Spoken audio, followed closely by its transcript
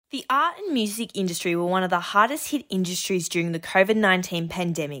The art and music industry were one of the hardest hit industries during the COVID-19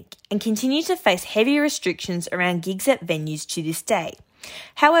 pandemic and continue to face heavy restrictions around gigs at venues to this day.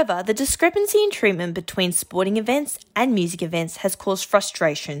 However, the discrepancy in treatment between sporting events and music events has caused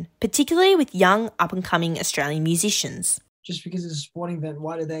frustration, particularly with young up-and-coming Australian musicians. Just because it's a sporting event,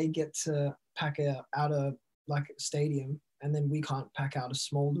 why do they get to pack out a stadium and then we can't pack out a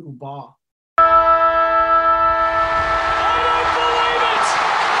small little bar?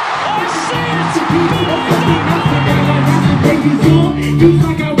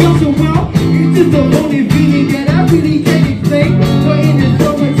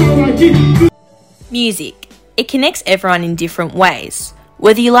 Music. It connects everyone in different ways.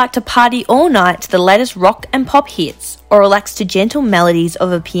 Whether you like to party all night to the latest rock and pop hits or relax to gentle melodies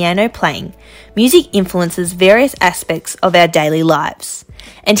of a piano playing, music influences various aspects of our daily lives.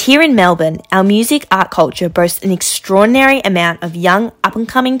 And here in Melbourne, our music art culture boasts an extraordinary amount of young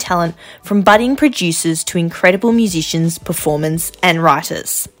up-and-coming talent, from budding producers to incredible musicians, performers and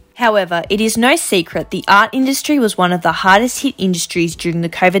writers. However, it is no secret the art industry was one of the hardest hit industries during the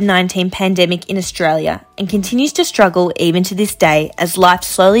COVID-19 pandemic in Australia and continues to struggle even to this day as life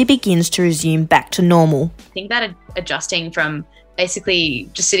slowly begins to resume back to normal. I think that adjusting from basically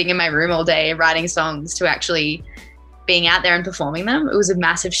just sitting in my room all day writing songs to actually being out there and performing them, it was a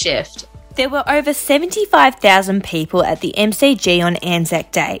massive shift. There were over 75,000 people at the MCG on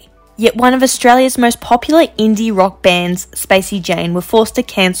Anzac Day. Yet one of Australia's most popular indie rock bands, Spacey Jane, were forced to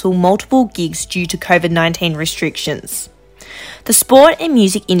cancel multiple gigs due to COVID-19 restrictions. The sport and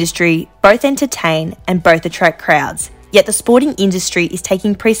music industry both entertain and both attract crowds, yet the sporting industry is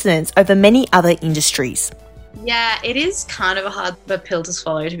taking precedence over many other industries. Yeah, it is kind of a hard pill to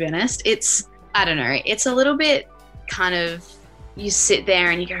swallow, to be honest. It's a little bit kind of, you sit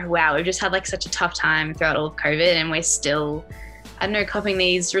there and you go, wow, we've just had such a tough time throughout all of COVID and we're still coping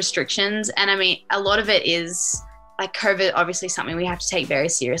these restrictions. And I mean, a lot of it is COVID, obviously something we have to take very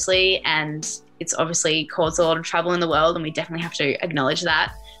seriously, and it's obviously caused a lot of trouble in the world, and we definitely have to acknowledge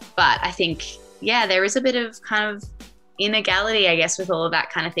that. But I think, yeah, there is a bit of kind of inequality, I guess, with all of that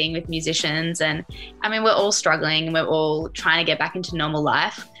kind of thing with musicians. And I mean, we're all struggling, we're all trying to get back into normal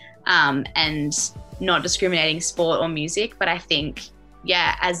life, and not discriminating sport or music. But I think,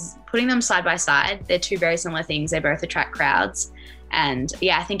 yeah, as putting them side by side, they're two very similar things. They both attract crowds. And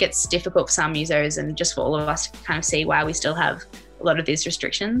yeah, I think it's difficult for some musos and just for all of us to kind of see why we still have a lot of these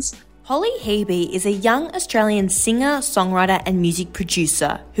restrictions. Holly Hebe is a young Australian singer, songwriter and music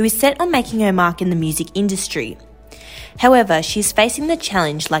producer who is set on making her mark in the music industry. However, she is facing the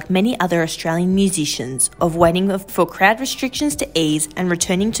challenge, like many other Australian musicians, of waiting for crowd restrictions to ease and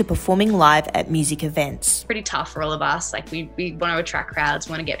returning to performing live at music events. Pretty tough for all of us. We want to attract crowds,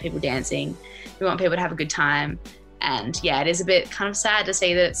 we want to get people dancing, we want people to have a good time. And yeah, it is a bit kind of sad to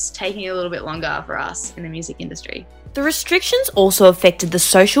see that it's taking a little bit longer for us in the music industry. The restrictions also affected the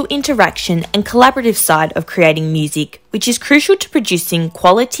social interaction and collaborative side of creating music, which is crucial to producing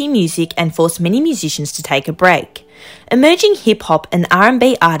quality music, and forced many musicians to take a break. Emerging hip-hop and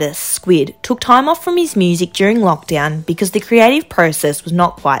R&B artist Squid took time off from his music during lockdown because the creative process was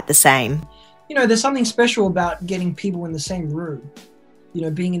not quite the same. You know, there's something special about getting people in the same room. You know,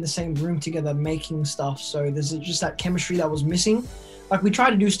 being in the same room together, making stuff. So there's just that chemistry that was missing. We tried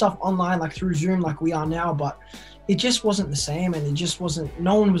to do stuff online, through Zoom, we are now, but it just wasn't the same, and it just wasn't,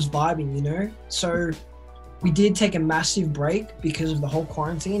 no one was vibing, you know? So we did take a massive break because of the whole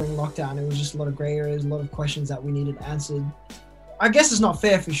quarantine. During lockdown, it was just a lot of grey areas, a lot of questions that we needed answered. I guess it's not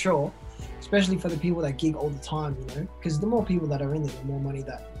fair for sure, especially for the people that gig all the time, you know? Because the more people that are in there, the more money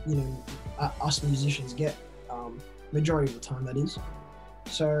that, us musicians get, majority of the time, that is.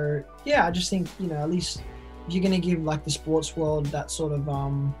 So yeah, I just think, at least if you're going to give the sports world that sort of,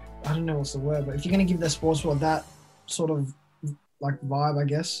 I don't know what's the word, but if you're going to give the sports world that sort of vibe, I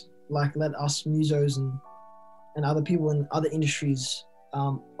guess, let us musos and other people in other industries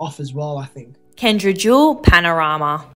off as well, I think. Kendra Jewell, Panorama.